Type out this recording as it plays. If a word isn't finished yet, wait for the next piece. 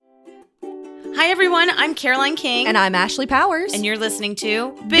Hi, everyone. I'm Caroline King. And I'm Ashley Powers. And you're listening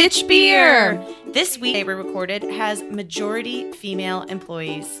to Bitch Beer. This week, we recorded has majority female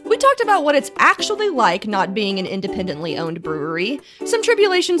employees. We talked about what it's actually like not being an independently owned brewery, some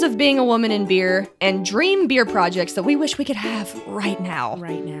tribulations of being a woman in beer, and dream beer projects that we wish we could have right now.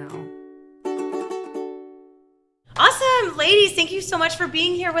 Awesome. Ladies, thank you so much for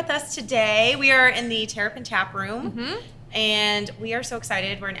being here with us today. We are in the Terrapin Tap Room, and we are so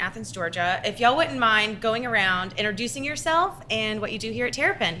excited. We're in Athens, Georgia. If y'all wouldn't mind going around, introducing yourself and what you do here at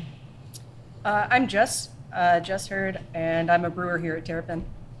Terrapin. I'm Jess Hurd, and I'm a brewer here at Terrapin.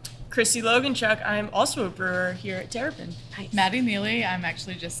 Christy Loganchuk, I'm also a brewer here at Terrapin. Nice. Maddie Neely, I'm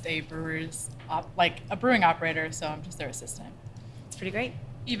actually just a a brewing operator, so I'm just their assistant. It's pretty great.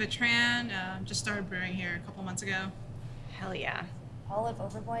 Eva Tran, just started brewing here a couple months ago. Hell yeah. Olive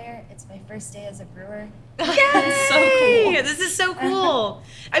Overboyer, it's my first day as a brewer. Yay! So cool. This is so cool.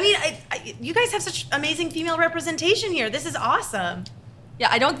 I mean, you guys have such amazing female representation here. This is awesome. Yeah,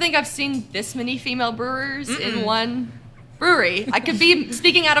 I don't think I've seen this many female brewers in one brewery. I could be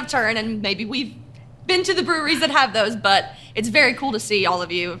speaking out of turn, and maybe we've been to the breweries that have those, but it's very cool to see all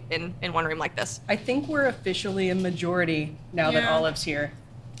of you in one room like this. I think we're officially a majority now that Olive's here.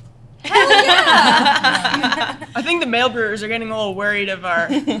 I think the male brewers are getting a little worried of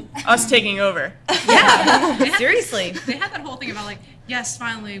us taking over. Yeah, seriously. They had that whole thing about yes,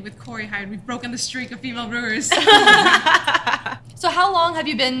 finally, with Corey hired, we've broken the streak of female brewers. So how long have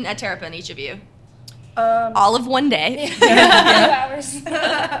you been at Terrapin, each of you? All of one day. 2 hours.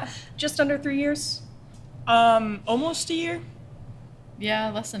 Just under 3 years. Almost a year.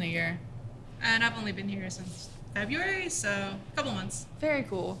 Yeah, less than a year. And I've only been here since February, so a couple months. Very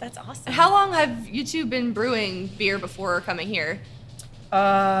cool. That's awesome. And how long have you two been brewing beer before coming here?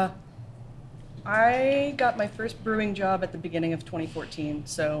 I got my first brewing job at the beginning of 2014,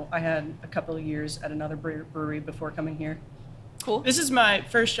 so I had a couple of years at another brewery before coming here. Cool. This is my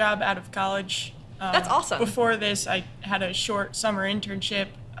first job out of college. That's awesome. Before this, I had a short summer internship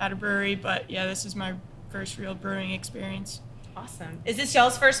at a brewery, but yeah, this is my first real brewing experience. Awesome. Is this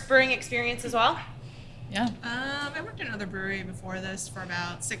y'all's first brewing experience as well? Yeah. I worked in another brewery before this for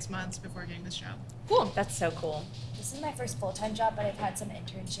about 6 months before getting this job. Cool. That's so cool. This is my first full-time job, but I've had some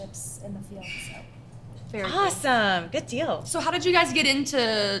internships in the field, so. Very cool. Awesome. Good deal. So how did you guys get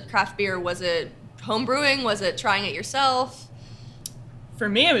into craft beer? Was it home brewing? Was it trying it yourself? For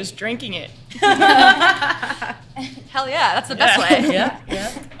me, it was drinking it. Hell yeah, that's the best way. Yeah.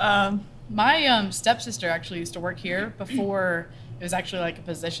 My stepsister actually used to work here before it was actually a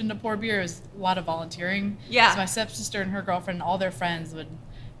position to pour beer. It was a lot of volunteering. Yeah. So my stepsister and her girlfriend and all their friends would,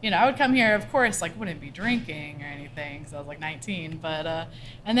 I would come here, of course, wouldn't be drinking or anything, because I was 19. But,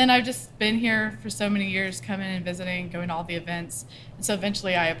 and then I've just been here for so many years, coming and visiting, going to all the events. And so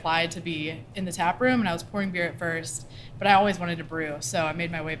eventually I applied to be in the tap room, and I was pouring beer at first, but I always wanted to brew. So I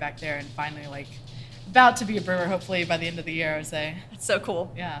made my way back there and finally, about to be a brewer, hopefully by the end of the year, I would say. That's so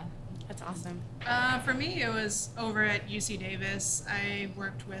cool. Yeah. That's awesome. For me, it was over at UC Davis. I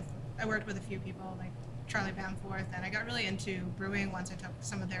worked with a few people like Charlie Bamforth, and I got really into brewing once I took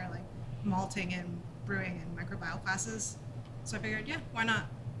some of their malting and brewing and microbial classes. So I figured, why not?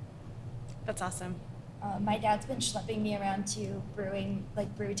 That's awesome. My dad's been schlepping me around to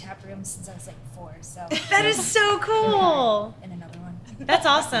brew tap rooms since I was 4, so. That is so cool. And another one. That's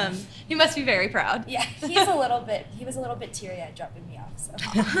awesome. You must be very proud. Yeah, he was a little bit teary-eyed dropping me off, so.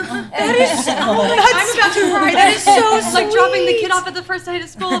 That is so, I'm about to cry. That is so It's sweet. like dropping the kid off at the first day of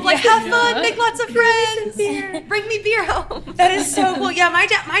school. Have fun, make lots of friends, beer. bring me beer home. That is so cool. Yeah, my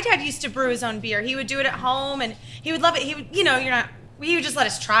dad used to brew his own beer. He would do it at home, and he would love it. He would, he would just let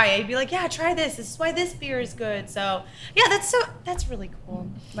us try it. He'd be like, yeah, try this. This is why this beer is good. So, yeah, that's really cool.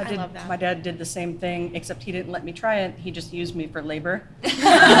 I love that. My dad did the same thing, except he didn't let me try it. He just used me for labor.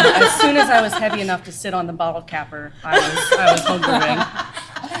 As soon as I was heavy enough to sit on the bottle capper, I was home brewing.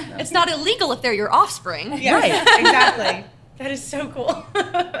 It's not illegal if they're your offspring. Yeah, right. Exactly. That is so cool.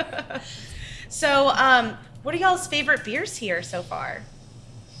 So, what are y'all's favorite beers here so far?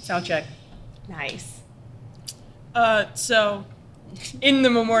 Sound check. Nice. So, in the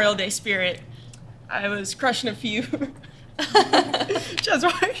Memorial Day spirit, I was crushing a few. Jess,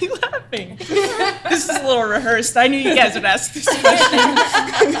 why are you laughing? This is a little rehearsed. I knew you guys would ask this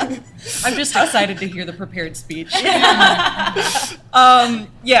question. I'm just excited to hear the prepared speech.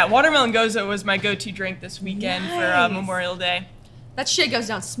 Watermelon Goza was my go-to drink this weekend for Memorial Day. That shit goes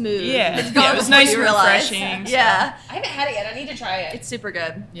down smooth. Yeah. It's gone It was before nice you and realize. refreshing. Yeah. I haven't had it yet. I need to try it. It's super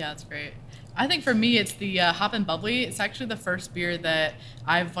good. Yeah, it's great. I think for me, it's the Hop and Bubbly. It's actually the first beer that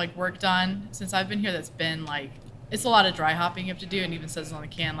I've worked on since I've been here that's been it's a lot of dry hopping you have to do, and even says on the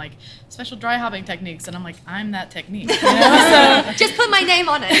can like special dry hopping techniques, and I'm like, I'm that technique. So Just put my name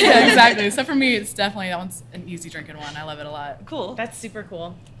on it. yeah, exactly. So for me, it's definitely that one's an easy drinking one. I love it a lot. Cool. That's super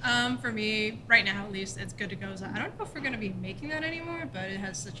cool. For me, right now at least, it's Good to Goza. I don't know if we're gonna be making that anymore, but it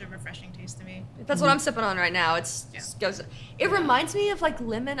has such a refreshing taste to me. That's what I'm sipping on right now. It's Yeah. goes. It reminds me of like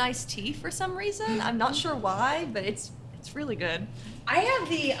lemon iced tea for some reason. I'm not sure why, but it's really good. I have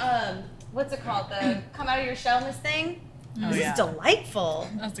the what's it called? The come out of your shell in this thing. Oh, This yeah. is delightful.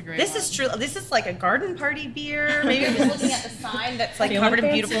 That's a great This one. is true. This is like a garden party beer. Maybe I'm just looking at the sign that's like Feeling covered in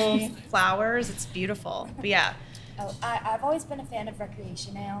fancy. beautiful flowers. It's beautiful. But yeah. Oh, I've always been a fan of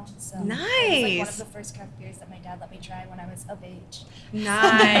Recreation Ale. So It was like one Nice. of the first craft beers that my dad let me try when I was of age.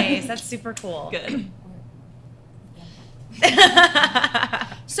 Nice. That's super cool. Good.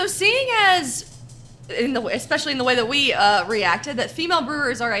 Yeah. So seeing as especially in the way that we reacted, that female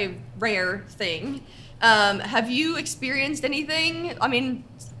brewers are a rare thing. Have you experienced anything? I mean,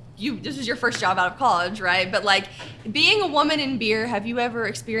 this is your first job out of college, right? But like being a woman in beer, have you ever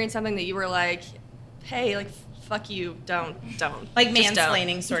experienced something that you were like, hey, like fuck you, don't. Like Just don't.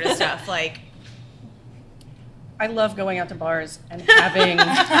 mansplaining sort of stuff. Like I love going out to bars and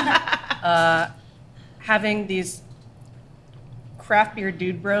having these craft beer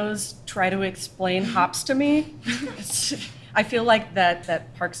dude bros try to explain hops to me. I feel like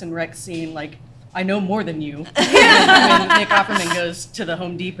that Parks and Rec scene, like, I know more than you. When Nick Offerman goes to the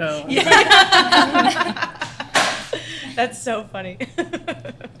Home Depot. that's so funny.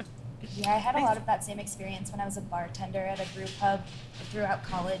 Yeah, I had a lot of that same experience when I was a bartender at a brew pub throughout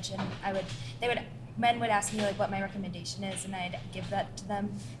college, and men would ask me like what my recommendation is, and I'd give that to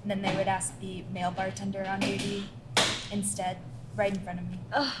them, and then they would ask the male bartender on duty instead, right in front of me.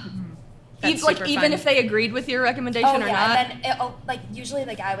 That's Like super even fun. if they agreed with your recommendation or not. and then like usually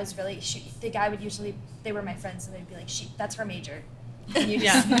the guy was really the guy would usually, they were my friends, so they'd be like, that's her major, and you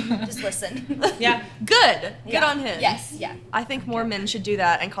just just listen. Yeah. Good Yeah. on him. Yes, yeah. I think more men should do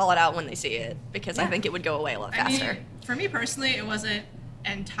that and call it out when they see it, because I think it would go away a lot I faster. mean, for me personally, it wasn't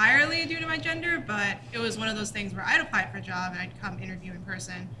entirely due to my gender, but it was one of those things where I'd apply for a job and I'd come interview in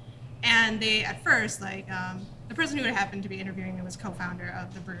person. And they, at first, like, the person who would happen to be interviewing me was co-founder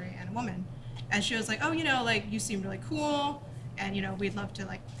of the brewery and a woman. And she was like, oh, like, you seem really cool, and, we'd love to,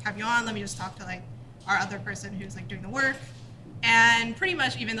 like, have you on. Let me just talk to, like, our other person who's, like, doing the work. And pretty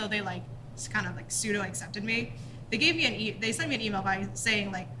much, even though they, like, kind of, like, pseudo-accepted me, they gave me they sent me an email by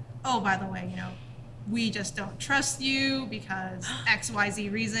saying, like, oh, by the way, we just don't trust you because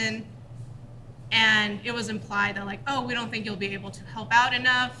XYZ reason. And it was implied that, like, oh, we don't think you'll be able to help out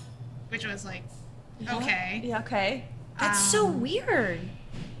enough, which was like, okay. Yeah, okay. That's so weird.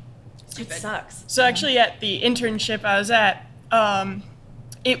 Stupid. It sucks. So actually, at the internship I was at,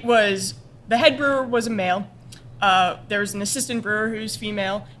 it was the head brewer was a male. There was an assistant brewer who's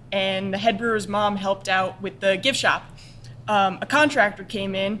female, and the head brewer's mom helped out with the gift shop. A contractor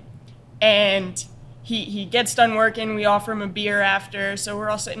came in, and he gets done working. We offer him a beer after, so we're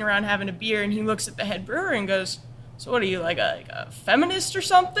all sitting around having a beer, and he looks at the head brewer and goes, "So what are you, like a feminist or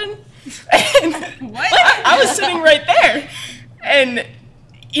something?" And What? I was sitting right there, and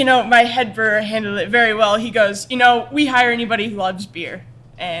my head brewer handled it very well. He goes, we hire anybody who loves beer,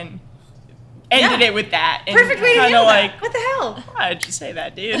 and ended it with that. And Perfect way to kinda handle like, that. What the hell? why'd you say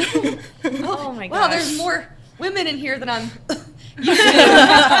that, dude? Oh my Well, gosh. there's more women in here than I'm used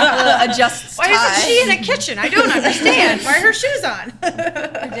to adjust Why isn't she in a kitchen? I don't understand. Why are her shoes on?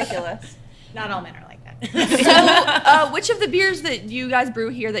 Ridiculous. Not all men are like that. So, which of the beers that you guys brew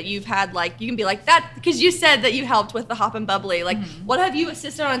here that you've had, like, you can be like that, because you said that you helped with the Hop and Bubbly, like, what have you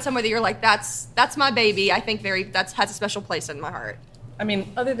assisted on somewhere that you're like, that's my baby, I think that has a special place in my heart? I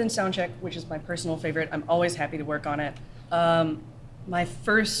mean, other than Soundcheck, which is my personal favorite, I'm always happy to work on it. My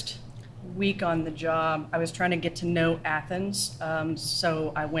first week on the job, I was trying to get to know Athens,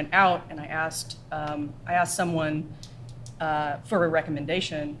 so I went out and I asked someone for a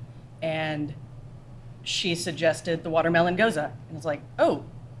recommendation, and she suggested the Watermelon Goza, and I was like, oh,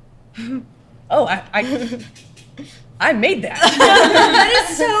 I made that. That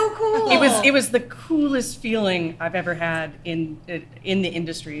is so cool. It was the coolest feeling I've ever had in the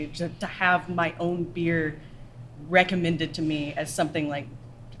industry, to have my own beer recommended to me as something like,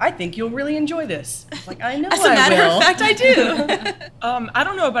 I think you'll really enjoy this. Like, I know As a matter of fact, I do. I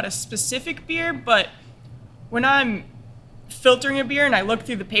don't know about a specific beer, but when I'm filtering a beer and I look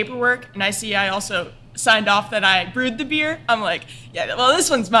through the paperwork and I see I also signed off that I brewed the beer, I'm like, yeah, well, this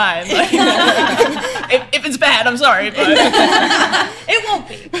one's mine. Like, if it's bad, I'm sorry, but It won't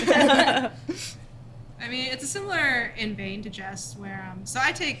be. I mean, it's a similar in vein to Jess, where so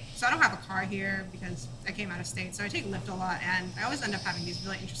I don't have a car here because I came out of state, so I take Lyft a lot, and I always end up having these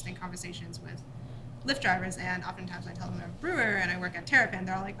really interesting conversations with Lyft drivers, and oftentimes I tell them I'm a brewer and I work at Terrapin.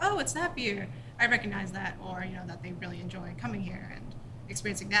 They're all like, "Oh, it's that beer." I recognize that, or that they really enjoy coming here and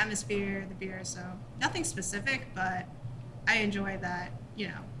experiencing the atmosphere, the beer. So nothing specific, but I enjoy that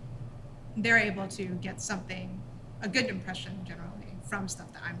they're able to get a good impression generally from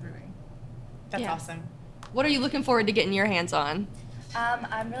stuff that I'm brewing. That's Yeah. awesome. What are you looking forward to getting your hands on?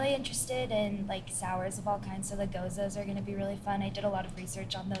 I'm really interested in like sours of all kinds, so the gozas are going to be really fun. I did a lot of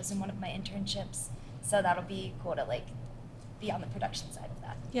research on those in one of my internships, so that'll be cool to like be on the production side of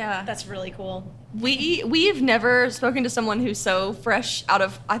that. Yeah. That's really cool. We've never spoken to someone who's so fresh out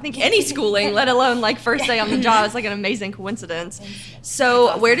of, I think, any schooling, let alone like first day on the job. It's like an amazing coincidence.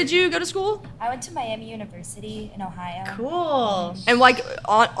 So where did you go to school? I went to Miami University in Ohio. Cool. And like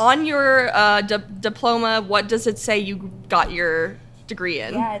on your diploma, what does it say you got your degree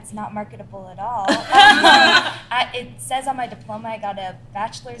in? Yeah, it's not marketable at all. It says on my diploma I got a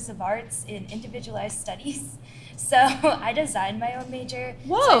Bachelor's of Arts in Individualized Studies. So I designed my own major.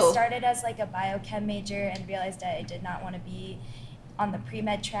 Whoa. So I started as like a biochem major and realized I did not want to be on the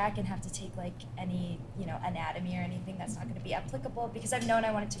pre-med track and have to take like any, anatomy or anything that's not going to be applicable, because I've known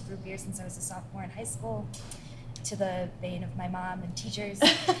I wanted to brew beer since I was a sophomore in high school, to the bane of my mom and teachers.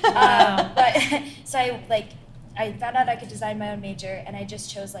 But so I found out I could design my own major, and I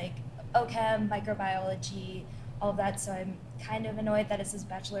just chose like OChem, microbiology, all of that. So I'm kind of annoyed that it says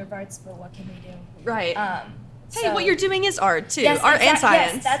Bachelor of Arts, but what can we do? Right. Hey, So- what you're doing is art too. Yes, Art and exact-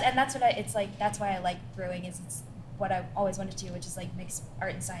 science. Yes, and that's what that's why I like brewing, is it's what I've always wanted to do, which is like mix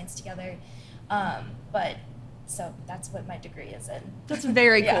art and science together. But so that's what my degree is in. That's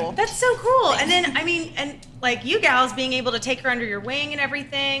very Yeah. cool. That's so cool. And then, and like you gals being able to take her under your wing and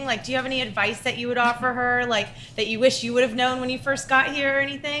everything, like, do you have any advice that you would offer her, like, that you wish you would have known when you first got here or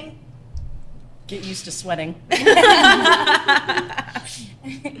anything? Get used to sweating.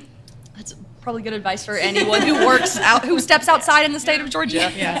 That's probably good advice for anyone who steps outside in the state of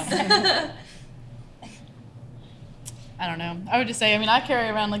Georgia. Yeah. I don't know. I would just say, I carry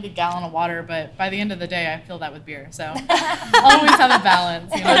around like a gallon of water, but by the end of the day, I fill that with beer. So always have a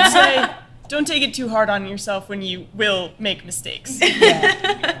balance. I'd say don't take it too hard on yourself when you will make mistakes. This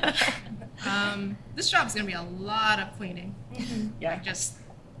job's gonna be a lot of cleaning. Yeah. Just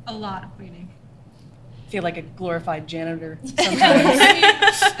a lot of cleaning. Feel like a glorified janitor I sometimes. mean,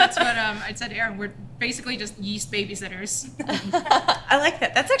 that's what I said to Aaron. We're basically just yeast babysitters. I like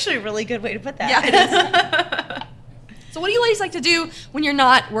that. That's actually a really good way to put that. Yeah, it is. So what do you ladies like to do when you're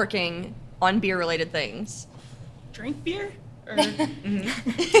not working on beer-related things? Drink beer? Or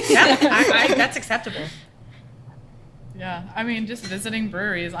Yeah, that's acceptable. Yeah, just visiting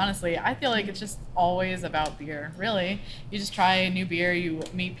breweries, honestly, I feel like it's just always about beer, really. You just try a new beer, you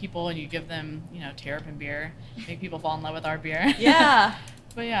meet people, and you give them, Terrapin beer, make people fall in love with our beer. Yeah.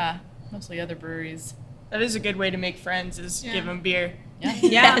 But yeah, mostly other breweries. that is a good way to make friends, is give them beer. Yeah.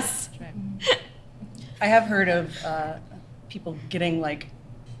 Yes. That's right. I have heard of people getting like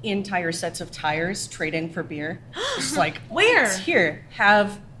entire sets of tires trading for beer. Just like, Where? Here,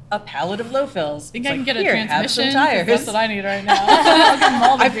 have a pallet of low fills. I think It's I can like, get a "Here, have some transmission. 'Cause tires." That's what I need right now. I'll give them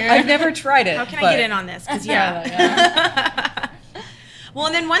all the beer. I've never tried it. How can I but get in on this? Because Yeah, yeah. Well,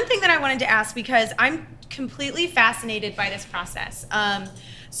 and then one thing that I wanted to ask, because I'm completely fascinated by this process.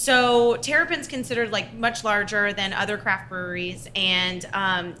 So Terrapin's considered like much larger than other craft breweries, and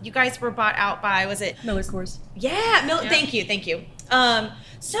you guys were bought out by, was it? Miller Coors. Yeah, thank you.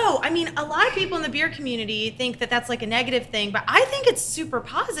 So, a lot of people in the beer community think that that's like a negative thing, but I think it's super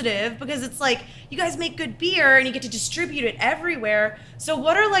positive, because it's like you guys make good beer and you get to distribute it everywhere. So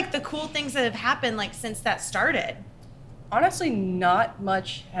what are like the cool things that have happened like since that started? Honestly, not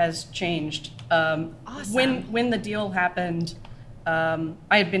much has changed. Awesome. When the deal happened, I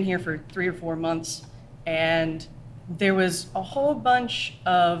had been here for 3 or 4 months, and there was a whole bunch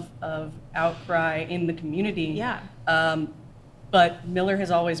of outcry in the community. Yeah. But Miller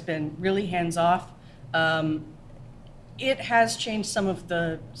has always been really hands off. It has changed some of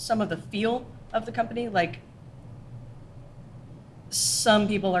the feel of the company. Like, some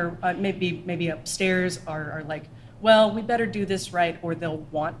people are maybe upstairs are like, well, we better do this right, or they'll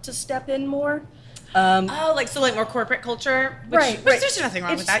want to step in more. Like more corporate culture, which there's nothing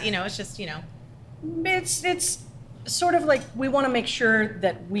wrong with that. It's just It's sort of like, we want to make sure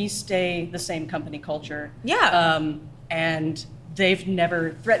that we stay the same company culture. Yeah. And they've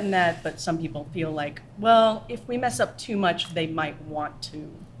never threatened that, but some people feel like, well, if we mess up too much, they might want to.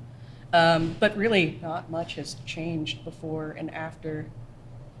 But really, not much has changed before and after.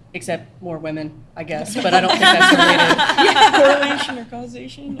 except more women, I guess. But I don't think that's related. Correlation or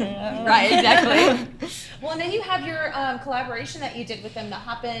causation? Right, exactly. Well, and then you have your collaboration that you did with them, the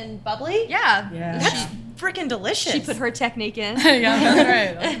Hoppin' Bubbly. Yeah. Yeah. That's freaking delicious. She put her technique in. Yeah,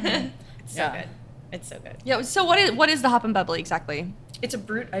 that's right. It's so Yeah. good. It's so good. Yeah. So what is the Hoppin' Bubbly exactly? It's a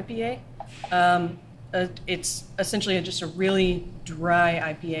brute IPA. It's essentially just a really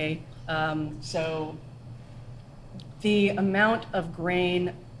dry IPA. So the amount of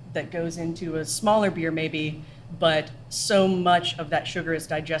grain that goes into a smaller beer maybe, but so much of that sugar is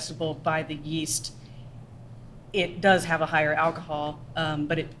digestible by the yeast. It does have a higher alcohol,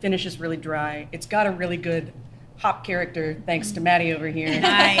 but it finishes really dry. It's got a really good hop character, thanks to Maddie over here.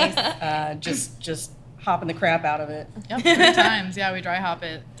 Nice. Just hopping the crap out of it. Yep, 3 times. Yeah, we dry hop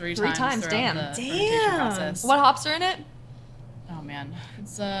it 3 3 times. times, throughout damn. the Damn. fermentation process. What hops are in it? Oh man,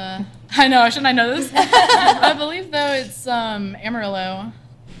 it's I know, shouldn't I know this? I believe though it's Amarillo,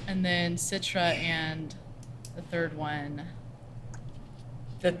 and then Citra, and the third one.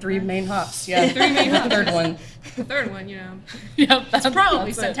 The 3 main hops, yeah. The 3 main The hops. third one. The third one, Yep, it's probably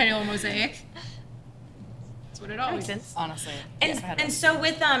That's it. Centennial Mosaic. That's what it always Makes is. sense. honestly. And, yes, I had and one. so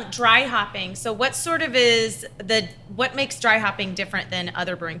with dry hopping, so what sort of is what makes dry hopping different than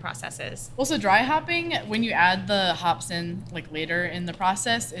other brewing processes? Also, dry hopping, when you add the hops in like later in the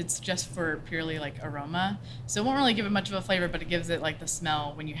process, it's just for purely like aroma. So it won't really give it much of a flavor, but it gives it like the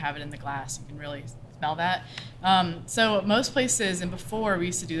smell when you have it in the glass. You can really smell that. So most places, and before we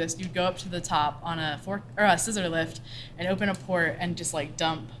used to do this, you'd go up to the top on a fork or a scissor lift and open a port and just like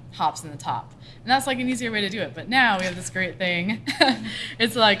dump hops in the top. And that's like an easier way to do it. But now we have this great thing.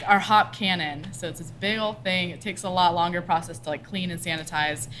 It's like our hop cannon. So it's this big old thing. It takes a lot longer process to like clean and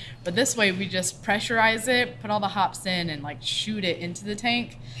sanitize. But this way we just pressurize it, put all the hops in, and like shoot it into the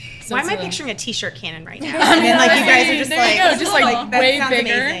tank. So Why it's am I a- picturing a t-shirt cannon right now? And then like you guys are just there like, you go, just like that way sounds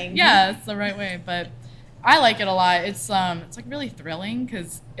bigger. amazing. Yeah, it's the right way. But I like it a lot. It's like really thrilling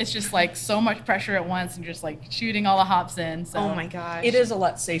because it's just like so much pressure at once and just like shooting all the hops in. So Oh my gosh. It is a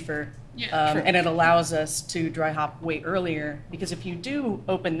lot safer. Yeah, true. And it allows us to dry hop way earlier, because if you do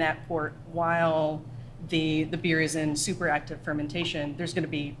open that port while the beer is in super active fermentation, there's going to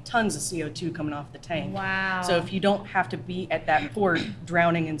be tons of CO2 coming off the tank. Wow. So if you don't have to be at that port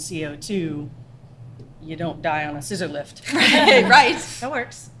drowning in CO2, you don't die on a scissor lift. Right. That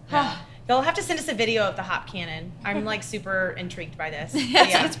works. You'll have to send us a video of the hop cannon. I'm like super intrigued by this. But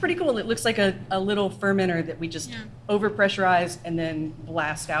Yeah, it's pretty cool. It looks like a little fermenter that we just Yeah. overpressurize and then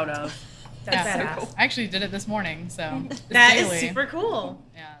blast out of. That's Yeah. badass. I actually did it this morning. So it's That is daily. super cool.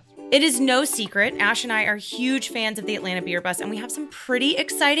 Yeah. It is no secret, Ash and I are huge fans of the Atlanta Beer Bus, and we have some pretty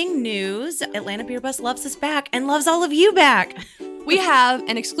exciting news. Atlanta Beer Bus loves us back and loves all of you back. We have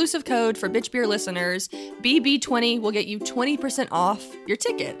an exclusive code for Bitch Beer listeners. BB20 will get you 20% off your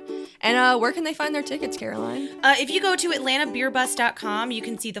ticket. And where can they find their tickets, Caroline? If you go to atlantabeerbus.com, you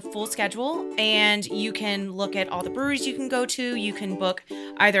can see the full schedule, and you can look at all the breweries you can go to. You can book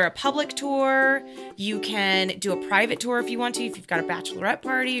either a public tour, you can do a private tour if you want to, if you've got a bachelorette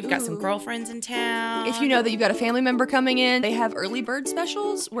party, you've got some girlfriends in town. If you know that you've got a family member coming in, they have early bird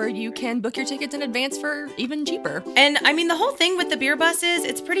specials where you can book your tickets in advance for even cheaper. And I mean, the whole thing with the beer bus is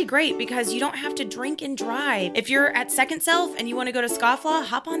it's pretty great because you don't have to drink and drive. If you're at Second Self and you want to go to Scofflaw,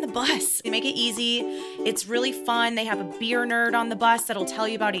 hop on the bus. They make it easy. It's really fun. They have a beer nerd on the bus that'll tell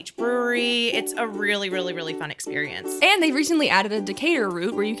you about each brewery. It's a really, really, really fun experience. And they recently added a Decatur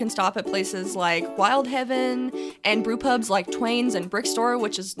route where you can stop at places like Wild Heaven and brew pubs like Twain's and Brickstore,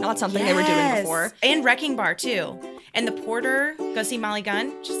 which is not something they were doing Yes. before. And Wrecking Bar, too. And the Porter, go see Molly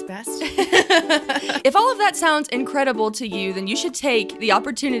Gunn, she's the best. If all of that sounds incredible to you, then you should take the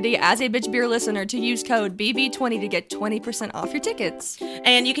opportunity as a Bitch Beer listener to use code BB20 to get 20% off your tickets.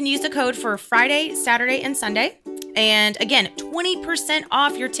 And you can use the code for Friday, Saturday, and Sunday. And again, 20%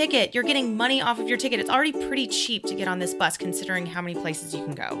 off your ticket. You're getting money off of your ticket. It's already pretty cheap to get on this bus considering how many places you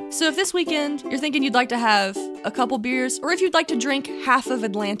can go. So if this weekend you're thinking you'd like to have a couple beers, or if you'd like to drink half of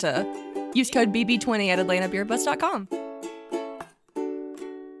Atlanta, use code BB20 at atlantabeerbus.com.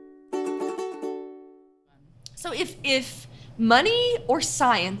 So if money or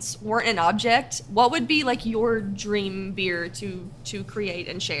science weren't an object, what would be like your dream beer to create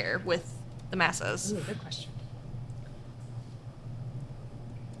and share with the masses? Good question.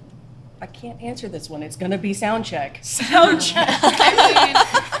 I can't answer this one. It's going to be sound check. Sound check. I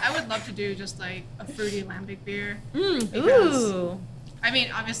mean, I would love to do just like a fruity lambic beer. Because, Ooh. I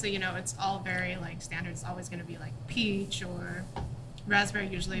mean, obviously, you know, it's all very like standard. It's always going to be like peach or raspberry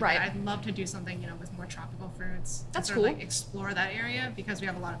usually. Right. But I'd love to do something, you know, with more tropical fruits. That's and sort of, cool. like explore that area because we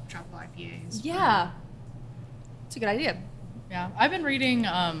have a lot of tropical IPAs. Yeah. It's a good idea. Yeah, I've been reading.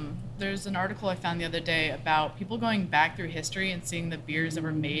 There's an article I found the other day about people going back through history and seeing the beers that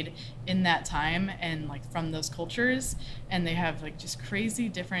were made in that time and like from those cultures, and they have like just crazy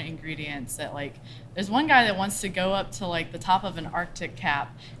different ingredients that like. There's one guy that wants to go up to like the top of an Arctic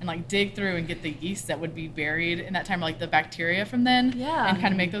cap and like dig through and get the yeast that would be buried in that time, like the bacteria from then, Yeah. and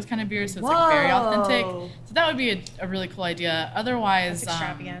kind of make those kind of beers. So it's like very authentic. Whoa. So that would be a really cool idea. Otherwise, That's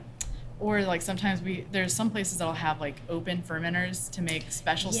extravagant. or like sometimes there's some places that'll have like open fermenters to make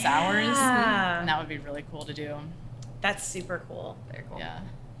special sours, Yeah. and that would be really cool to do. That's super cool. Very cool. Yeah.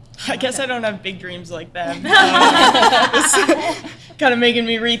 I guess I don't have big dreams like that. It's kind of making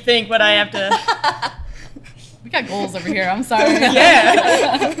me rethink what I have to. We got goals over here. I'm sorry.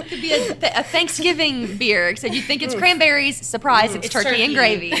 Yeah. Could be a Thanksgiving beer, except you think it's cranberries. Surprise, it's turkey and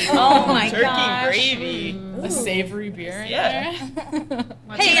gravy. Oh my Turkey gosh. gravy. A savory beer. Right Yeah. there.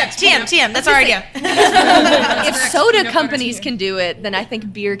 Hey, TM, that's our idea. If soda Peanut companies butter. can do it, then I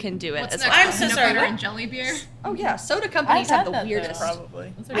think beer can do it What's as next? well. I'm so Peanut sorry, butter what? and jelly beer. Oh yeah, soda companies I've have had the that, weirdest.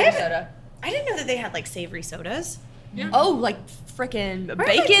 Probably. That's a I good haven't- soda. I didn't know that they had like savory sodas. Oh, like freaking have they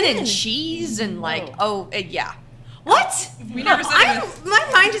bacon been? and cheese and like yeah. What? We never said it was- My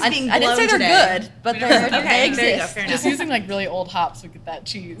mind is being I blown didn't say they're today. good, but We they're, never said they Okay, there you go. exist. Fair Just enough. using like really old hops would get that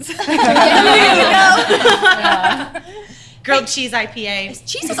cheese. Yeah. Grilled cheese IPA.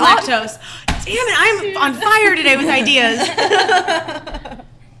 Cheese is lactose. Damn it, I'm on fire today with ideas.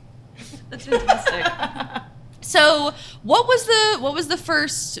 That's fantastic. So, what was the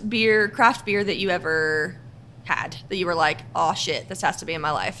first craft beer that you ever had that you were like, oh shit, this has to be in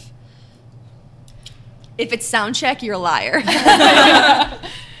my life? If it's sound check, you're a liar.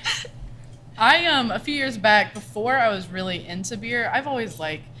 I a few years back, before I was really into beer, I've always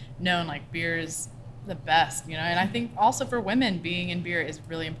like known like beer is the best, you know, and I think also for women being in beer is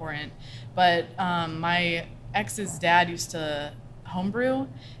really important. But my ex's dad used to homebrew,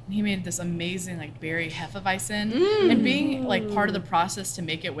 and he made this amazing like berry hefeweizen, and being like part of the process to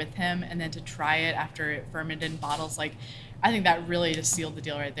make it with him and then to try it after it fermented in bottles, like I think that really just sealed the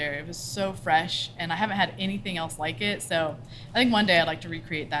deal right there. It was so fresh, and I haven't had anything else like it, so I think one day I'd like to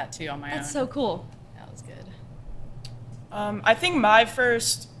recreate that too on my own. That's so cool. That was good. I think my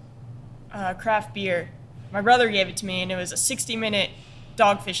first craft beer, my brother gave it to me, and it was a 60-minute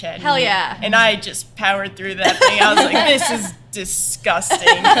Dogfish Head. Hell yeah. And I just powered through that thing. I was like, this is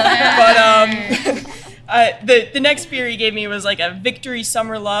disgusting. But the next beer he gave me was like a Victory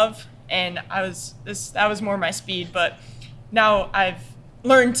Summer Love, and that was more my speed. But now I've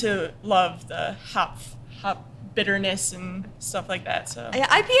learned to love the hop bitterness and stuff like that. So Yeah,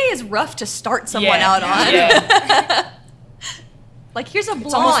 IPA is rough to start someone Yeah. out on. Yeah. Like here's a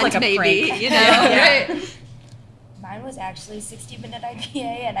blonde, almost like a maybe, prank. you know? Yeah. Right? Mine was actually 60-minute IPA,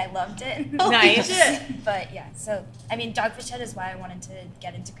 and I loved it. Nice. But yeah, so I mean, Dogfish Head is why I wanted to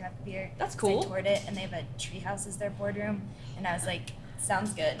get into craft beer. That's 'cause cool. I toured it, and they have a treehouse as their boardroom, and I was like,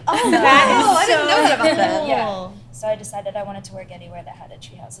 sounds good. Oh, That is I didn't know that about that. cool. Yeah. So I decided I wanted to work anywhere that had a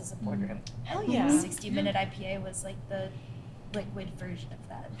treehouse as a boardroom. Hell And yeah. 60-minute IPA was like the liquid version of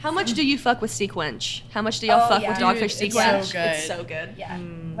that. How much do you fuck with Sequench? How much do y'all Oh, fuck yeah. with Dogfish Dude, it's Sequench? so good. It's so good. Yeah.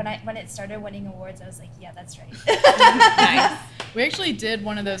 When it started winning awards, I was like, yeah, that's right. Nice. We actually did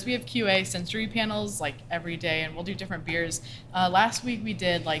one of those. We have QA sensory panels like every day, and we'll do different beers. Last week we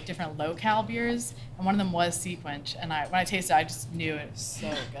did like different low-cal beers, and one of them was Sequench. And when I tasted it, I just knew it was so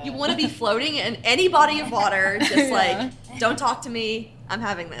good. You want to be floating in any body of water, just like, don't talk to me, I'm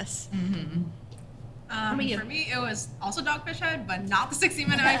having this. Mm-hmm. about you? For me, it was also Dogfish Head, but not the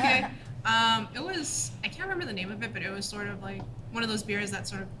 60-minute IPA. It was, I can't remember the name of it, but it was sort of like one of those beers that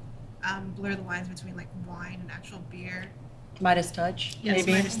sort of blur the lines between like wine and actual beer. Midas Touch, Yes,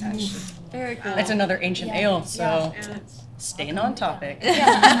 maybe. Midas Touch. Very cool. That's another ancient Yeah. ale, so Yeah. staying on topic.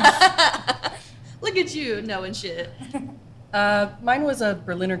 Look at you knowing shit. Mine was a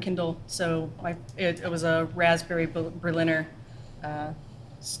Berliner Kindle, so it was a raspberry Berliner.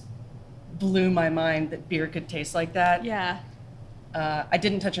 Blew my mind that beer could taste like that. Yeah. I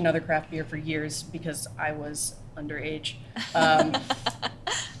didn't touch another craft beer for years because I was underage.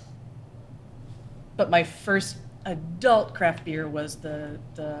 But my first adult craft beer was the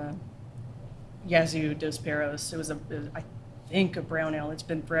Yazoo Dos Perros. It was I think a brown ale. It's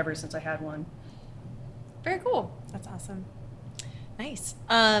been forever since I had one. Very cool. That's awesome. Nice.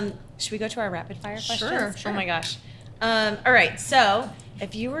 Should we go to our rapid fire questions? Sure. Oh my gosh. All right. So,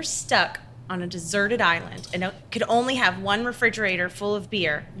 if you were stuck on a deserted island and could only have one refrigerator full of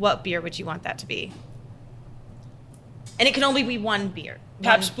beer, what beer would you want that to be? And it can only be one beer.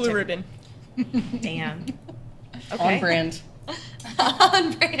 Pabst One Blue Ribbon. Damn. On brand.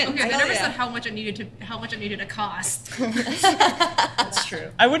 On brand. Okay, I Hell never yeah. said how much it needed to cost. That's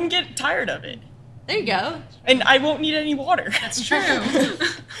true. I wouldn't get tired of it. There you go. And I won't need any water. That's true.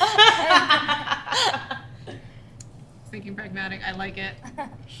 Thinking pragmatic, I like it.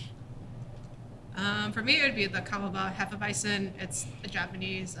 For me, it would be the Kawaba Hefeweizen. It's a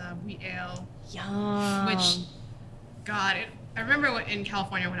Japanese wheat ale, Yum. which, God, I remember in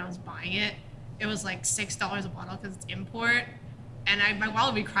California when I was buying it, it was like $6 a bottle because it's import. And my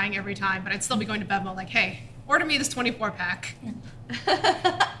wallet would be crying every time, but I'd still be going to Bevmo like, hey, order me this 24-pack.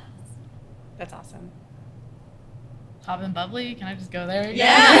 That's awesome. Hot and bubbly. Can I just go there?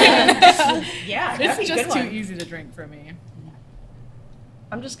 Yeah. Yeah, that'd It's be a just good too one. easy to drink for me.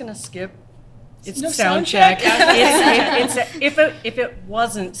 I'm just gonna skip. It's No sound sound check. check? If it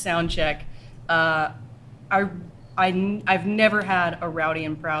wasn't sound check, I've never had a Rowdy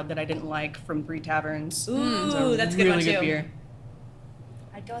and Proud that I didn't like from Three Taverns. Ooh, It's a that's a good really one, good too. beer.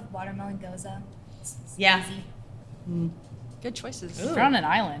 I'd go with watermelon goza. It's Yeah. easy. Good choices. If you're on an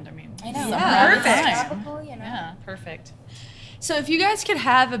island, I mean, I know. Yeah, all the perfect. time. Tropical, you know. Yeah. Perfect. So if you guys could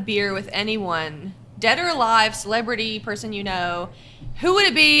have a beer with anyone, dead or alive, celebrity, person you know, who would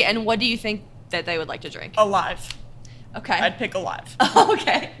it be and what do you think that they would like to drink? Alive. Okay. I'd pick alive.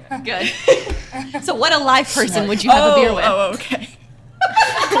 Okay. Good. So what alive person would you have a beer with? Oh, okay.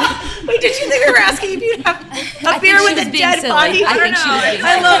 Wait, did you think we were asking if you'd have I a think beer she with was a being dead silly. body? I think she was being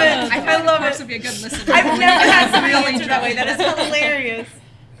I silly. love it. I feel I like love Marks it. would be a good listener. I've never had somebody Really answer that way. enjoy That is hilarious.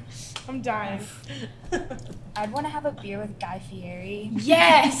 I'm dying. I'd want to have a beer with Guy Fieri.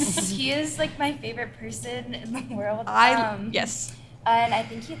 Yes. He is like my favorite person in the world. Yes. And I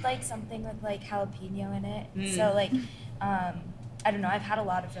think he'd like something with like jalapeno in it. Mm. So like, I don't know. I've had a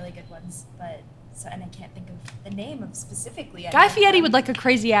lot of really good ones, and I can't think of the name of specifically. Guy Fieri would like a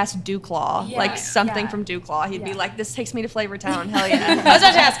crazy ass Dewclaw, Yeah. like something Yeah. from Dewclaw. He'd be Yeah. like, "This takes me to Flavortown." Hell yeah! I was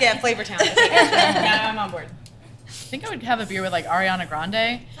about to ask, yeah, Flavortown. Yeah, I'm on board. I think I would have a beer with like Ariana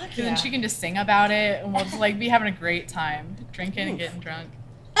Grande, because yeah. then she can just sing about it, and we'll just like be having a great time, drinking and getting drunk,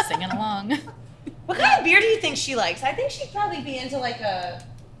 singing along. What kind of beer do you think she likes? I think she'd probably be into like a,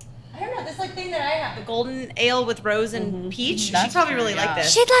 I don't know, this like thing that I have, the golden ale with rose and peach. She'd That's probably true, really like yeah.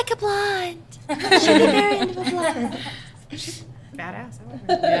 this. like a blonde. She'd be very into a blonde. Badass. I love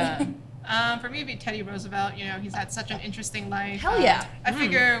her. Yeah. For me, it'd be Teddy Roosevelt. You know, he's had such an interesting life. Hell yeah. I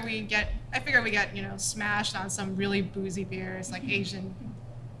figure we get smashed on some really boozy beers, like Asian,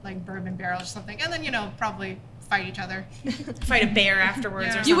 like bourbon barrel or something, and then probably fight each other. Fight a bear afterwards or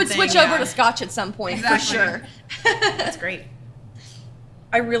Yeah. something. You would switch yeah. over to Scotch at some point Exactly. for sure. That's great.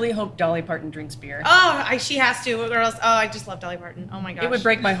 I really hope Dolly Parton drinks beer. Oh, she has to, or else. Oh, I just love Dolly Parton. Oh my gosh. It would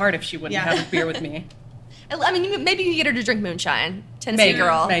break my heart if she wouldn't Yeah. have a beer with me. I mean, maybe you could get her to drink moonshine. Tennessee Maybe,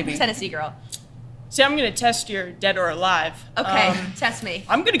 girl. maybe. Tennessee girl. See, I'm gonna test your dead or alive. Okay, test me.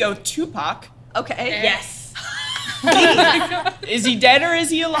 I'm gonna go with Tupac. Okay. Yes. Is he dead or is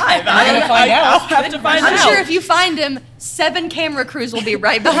he alive? I'm gonna find out. I'll have to find I'm out. sure if you find him, 7 camera crews will be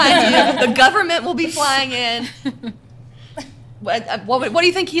right behind you. The government will be flying in. What do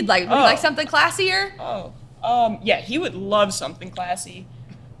you think he'd like? Would he Oh. like something classier? Yeah, he would love something classy.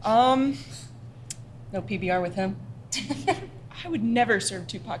 No PBR with him. I would never serve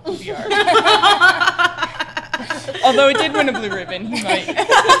Tupac PBR. Although it did win a blue ribbon, he might.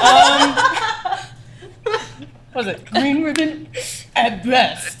 Was it green ribbon at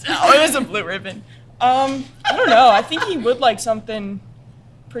best? Oh, it was a blue ribbon. I don't know. I think he would like something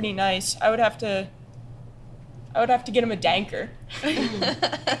pretty nice. I would have to get him a danker. I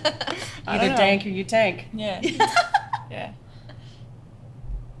Either don't know. dank or you tank. Yeah. Yeah.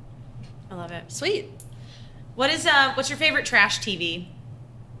 I love it. Sweet. What's your favorite trash TV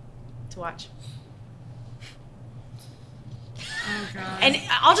to watch? Oh god. And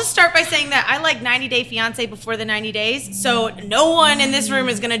I'll just start by saying that I like 90 Day Fiancé before the 90 days, so no one in this room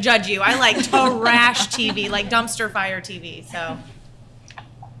is going to judge you. I like trash TV, like dumpster fire TV, so.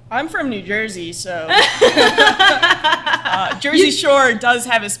 I'm from New Jersey, so Jersey Shore does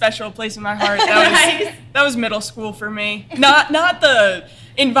have a special place in my heart. That was middle school for me. Not the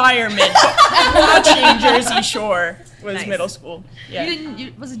environment, but watching Jersey Shore was Nice. middle school. Yeah.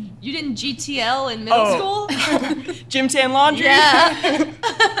 You didn't GTL in middle school? Gym Tan Laundry. Yeah.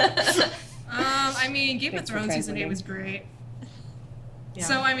 I mean, Game of Thanks for Thrones season 8 translating. was great. Yeah.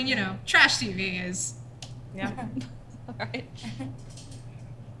 So I mean, trash TV is. Yeah. All right.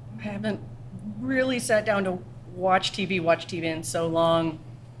 I haven't really sat down to watch TV in so long.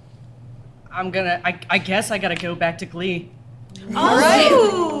 I guess I gotta go back to Glee. All right.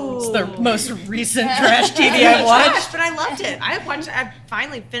 It's the most recent trash TV I've watched. But I loved it. I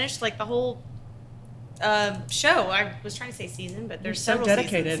finally finished like the whole show. I was trying to say season, but there's so several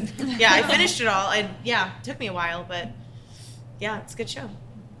dedicated. seasons. Yeah, I finished it all. It took me a while, but yeah, it's a good show.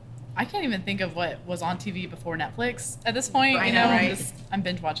 I can't even think of what was on TV before Netflix at this point. I You know, know, right? I'm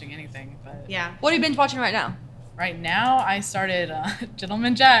binge watching anything. But Yeah. What are you binge watching right now? right now, I started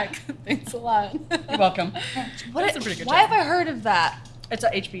Gentleman Jack. Thanks a lot. You're welcome. That's a pretty good Why show. have I heard of that? It's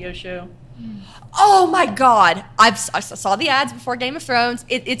an HBO show. Oh my God! I saw the ads before Game of Thrones.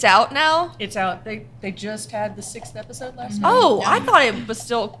 It's out now. It's out. They just had the 6th episode last night. Oh, I thought it was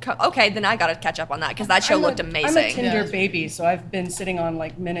still okay. Then I gotta catch up on that because that show looked I'm amazing. a Tinder Yeah. baby, so I've been sitting on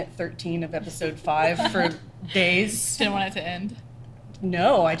like minute 13 of episode 5 for days. Didn't want it to end.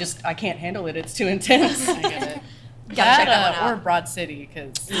 No, I can't handle it. It's too intense. I get it. Gotta check that one Or out. Broad City,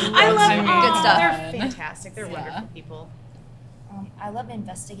 because I love Good stuff. They're fantastic. They're Yeah. wonderful people. I love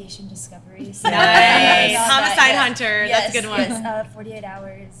investigation discoveries. Nice. Yeah. Homicide Yeah. Hunter. Yes, That's a good one. Yes, 48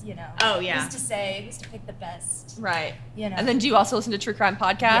 Hours, you know. Oh, yeah. Who's to pick the best, Right. you know. And then do you also listen to true crime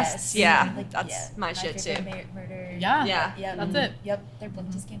podcasts? Yes. Yeah, Like, that's yeah, my shit too. Favorite Murder. Yeah. Yeah. Yep. That's it. Yep. Their book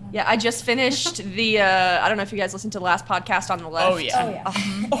just came out. Yeah, I just finished the. I don't know if you guys listened to the last podcast on the left. Oh, yeah. Oh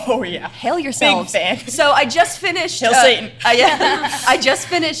yeah. Oh, yeah. Hail yourselves. Big fan. So I just finished. Hail Satan. I just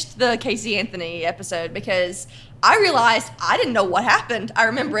finished the Casey Anthony episode because I realized I didn't know what happened. I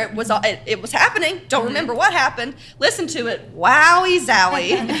remember it was happening. Don't remember what happened. Listen to it. Wowie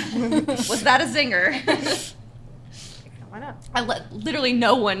zowie. Was that a zinger? Why not? Literally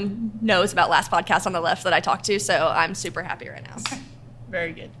no one knows about last podcast on the left that I talked to, so I'm super happy right now.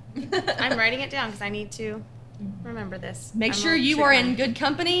 Very good. I'm writing it down because I need to remember this. Make I'm sure a you true are crime. in good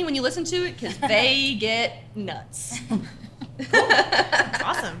company when you listen to it because they get nuts. That's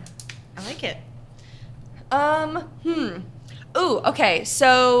awesome. I like it. Ooh, okay.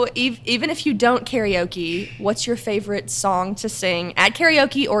 So even if you don't karaoke, what's your favorite song to sing at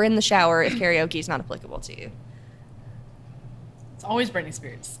karaoke or in the shower if karaoke is not applicable to you? It's always Britney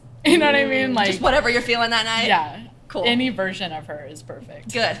Spears. You know what I mean? Like, Just whatever you're feeling that night? yeah. Cool. Any version of her is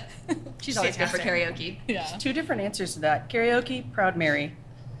perfect. Good. She's always good for Fantastic. karaoke. Yeah. 2 different answers to that. Karaoke, Proud Mary.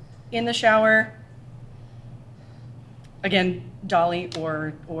 In the shower, again, Dolly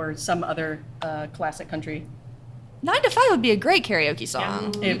or some other classic country. 9 to 5 would be a great karaoke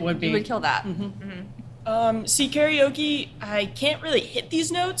song. It would be. You would kill that. See, karaoke, I can't really hit these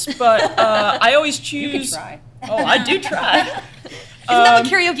notes, but I always choose. You can try. Oh, I do try. Isn't that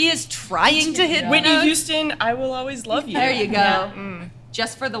what karaoke is? Trying to hit Whitney notes? Houston, I Will Always Love You. There you go. Yeah.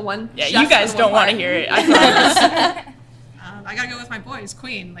 Just for the one. Yeah, just you for guys the don't one want to part. hear it. I promise. I gotta go with my boys,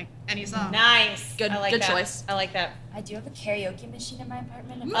 Queen, like any song. Nice. Good- I like good that. choice. I like that. I do have a karaoke machine in my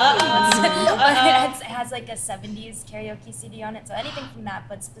apartment. If Uh-oh. it has like a 70s karaoke CD on it, so anything from that,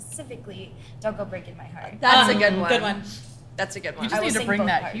 but specifically, Don't Go Breaking My Heart. That's a good one. Good one. That's a good You one. just I will need to sing bring both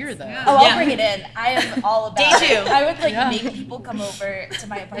that parts. here, though. Yeah. Oh, I'll Yeah. bring it in. I am all about Day it. 2. I would like Yeah. make people come over to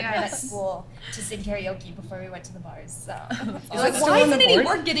my apartment at Yes. school to sing karaoke before we went to the bars. So You're like, still why on the isn't any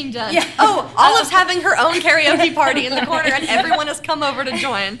board? work getting done? Yeah. Oh, Olive's having her own karaoke party in the corner, and everyone has come over to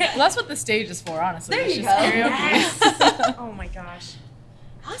join. Well, that's what the stage is for, honestly. There It's you just go. karaoke. Oh my gosh.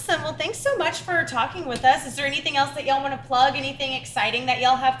 Awesome. Well, thanks so much for talking with us. Is there anything else that y'all want to plug? Anything exciting that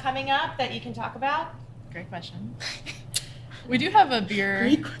y'all have coming up that you can talk about? Great question. We do have a beer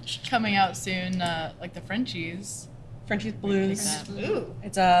Great question. coming out soon, like the Frenchies. Frenchie's Blues. Yeah. Ooh.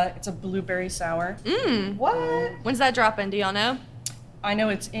 It's a blueberry sour. What? When's that dropping? Do y'all know? I know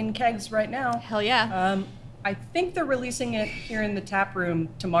it's in kegs right now. Hell yeah. I think they're releasing it here in the tap room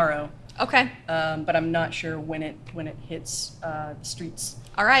tomorrow, Okay. but I'm not sure when it hits the streets.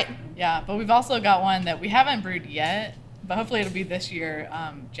 All right. Yeah, but we've also got one that we haven't brewed yet, but hopefully it'll be this year.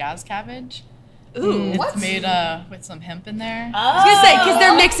 Jazz Cabbage. Ooh. It's made with some hemp in there. I was gonna say because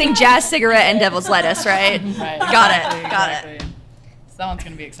they're mixing jazz cigarette and devil's lettuce, right? Right. Got it. Exactly, Got it. exactly. So that one's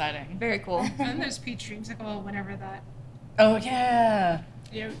gonna be exciting. Very cool. And then there's Peach Dreamsicle, whenever that. Oh yeah,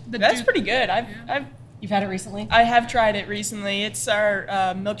 That's pretty good. I've you've had it recently. I have tried it recently. It's our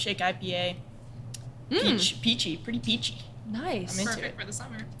milkshake IPA. Peachy, pretty peachy. Nice. I'm into Perfect it. for the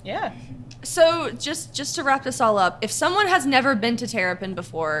summer. Yeah. So just to wrap this all up, if someone has never been to Terrapin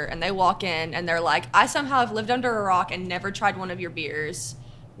before and they walk in and they're like, I somehow have lived under a rock and never tried one of your beers,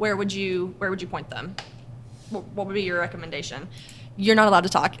 where would you point them? What would be your recommendation? You're not allowed to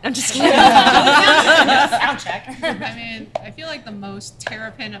talk. I'm just kidding. Sound check. I mean, I feel like the most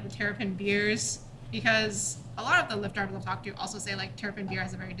Terrapin of the Terrapin beers, because a lot of the lift artists I've talked to also say like Terrapin beer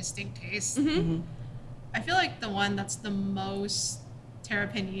has a very distinct taste. I feel like the one that's the most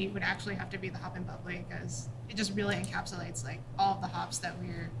Terrapin-y would actually have to be the Hop and Bubbly, because it just really encapsulates like all of the hops that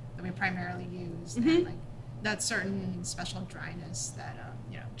we primarily use, and like that certain special dryness that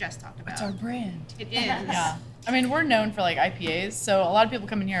Jess talked about. It's our brand. It is. Yeah. I mean, we're known for like IPAs, so a lot of people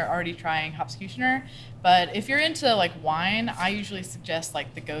come in here already trying Hopscutioner. But if you're into like wine, I usually suggest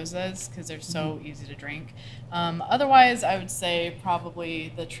like the Gozas because they're so easy to drink. Otherwise, I would say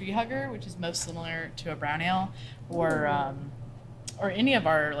probably the Tree Hugger, which is most similar to a brown ale, or any of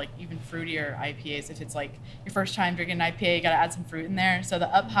our like even fruitier IPAs. If it's like your first time drinking an IPA, you gotta add some fruit in there. So the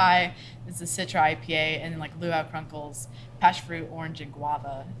Up High is the Citra IPA, and then like Luau Crunkles, Passion Fruit, Orange, and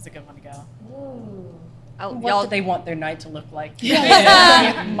Guava is a good one to go. What do they want their night to look like?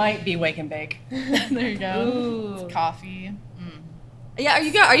 It might be Wake and Bake. There you go. Ooh. It's coffee. Yeah,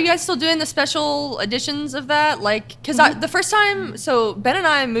 are you guys still doing the special editions of that? Like, because the first time, so Ben and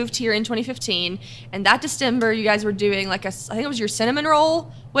I moved here in 2015, and that December you guys were doing like I think it was your cinnamon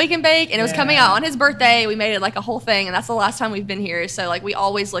roll Wake and Bake, and it was coming out on his birthday. We made it like a whole thing, and that's the last time we've been here. So like we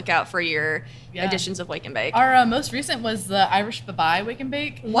always look out for your editions of Wake and Bake. Our most recent was the Irish Bye-Bye Wake and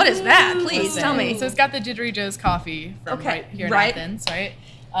Bake. What is that? Please tell me. So it's got the Jittery Joe's coffee from right here in Athens, right?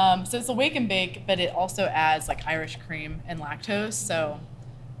 So it's a Wake and Bake, but it also adds like Irish cream and lactose, so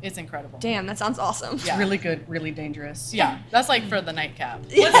it's incredible. Damn, that sounds awesome. Yeah. Really good, really dangerous. Yeah, that's like for the nightcap.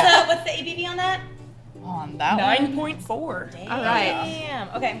 What's the ABV on that? On that one. 9.4. All right. Damn.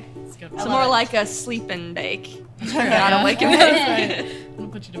 Okay. It's good. So more like a sleep and bake, not a wake and bake. I'll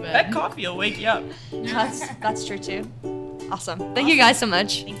put you to bed. That coffee will wake you up. That's true too. Awesome. Thank you guys so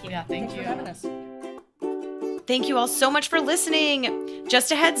much. Thank you. Yeah, thank you. For having us. Thank you all so much for listening.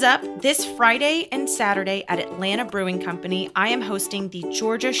 Just a heads up, this Friday and Saturday at Atlanta Brewing Company, I am hosting the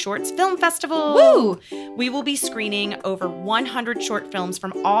Georgia Shorts Film Festival. Woo! We will be screening over 100 short films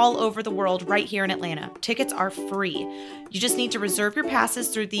from all over the world right here in Atlanta. Tickets are free. You just need to reserve your passes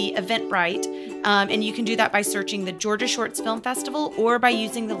through the Eventbrite, and you can do that by searching the Georgia Shorts Film Festival or by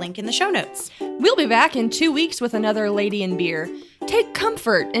using the link in the show notes. We'll be back in 2 weeks with another Lady in Beer. Take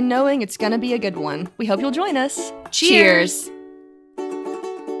comfort in knowing it's gonna be a good one. We hope you'll join us. Cheers.